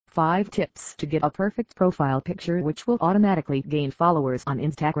5 tips to get a perfect profile picture which will automatically gain followers on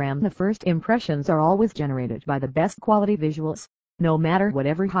Instagram. The first impressions are always generated by the best quality visuals, no matter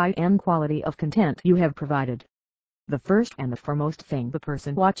whatever high-end quality of content you have provided. The first and the foremost thing the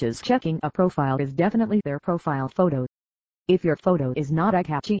person watches checking a profile is definitely their profile photo. If your photo is not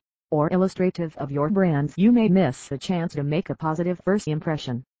eye-catchy, or illustrative of your brands, you may miss the chance to make a positive first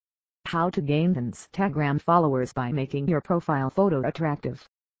impression. How to gain Instagram followers by making your profile photo attractive.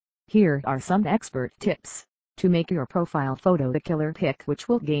 Here are some expert tips to make your profile photo the killer pic which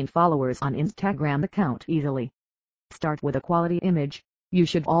will gain followers on Instagram account easily. Start with a quality image. You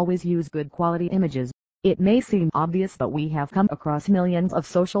should always use good quality images. It may seem obvious, but we have come across millions of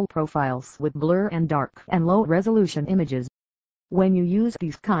social profiles with blur and dark and low resolution images. When you use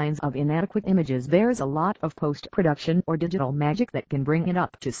these kinds of inadequate images, there's a lot of post-production or digital magic that can bring it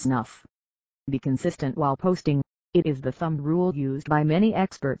up to snuff. Be consistent while posting. It is the thumb rule used by many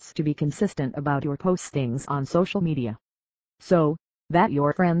experts to be consistent about your postings on social media, so that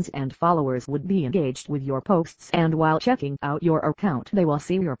your friends and followers would be engaged with your posts, and while checking out your account they will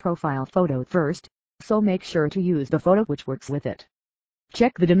see your profile photo first, so make sure to use the photo which works with it.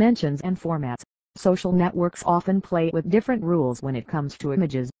 Check the dimensions and formats. Social networks often play with different rules when it comes to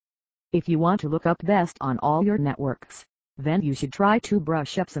images. If you want to look up best on all your networks, then you should try to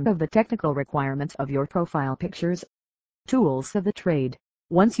brush up some of the technical requirements of your profile pictures. Tools of the trade.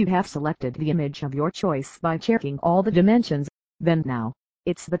 Once you have selected the image of your choice by checking all the dimensions, then now,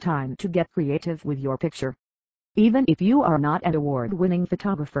 it's the time to get creative with your picture. Even if you are not an award-winning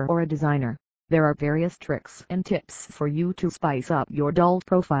photographer or a designer, there are various tricks and tips for you to spice up your dull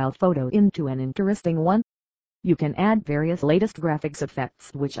profile photo into an interesting one. You can add various latest graphics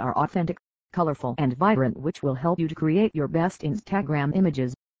effects which are authentic, colorful and vibrant, which will help you to create your best Instagram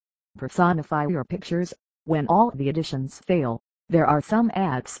images. Personify your pictures. When all the additions fail, there are some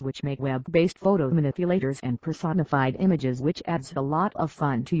apps which make web-based photo manipulators and personified images, which adds a lot of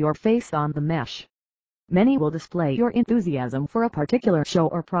fun to your face on the mesh. Many will display your enthusiasm for a particular show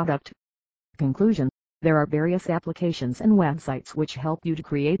or product. Conclusion. There are various applications and websites which help you to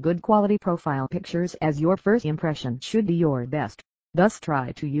create good quality profile pictures, as your first impression should be your best. Thus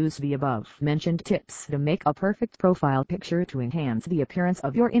try to use the above-mentioned tips to make a perfect profile picture to enhance the appearance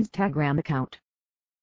of your Instagram account.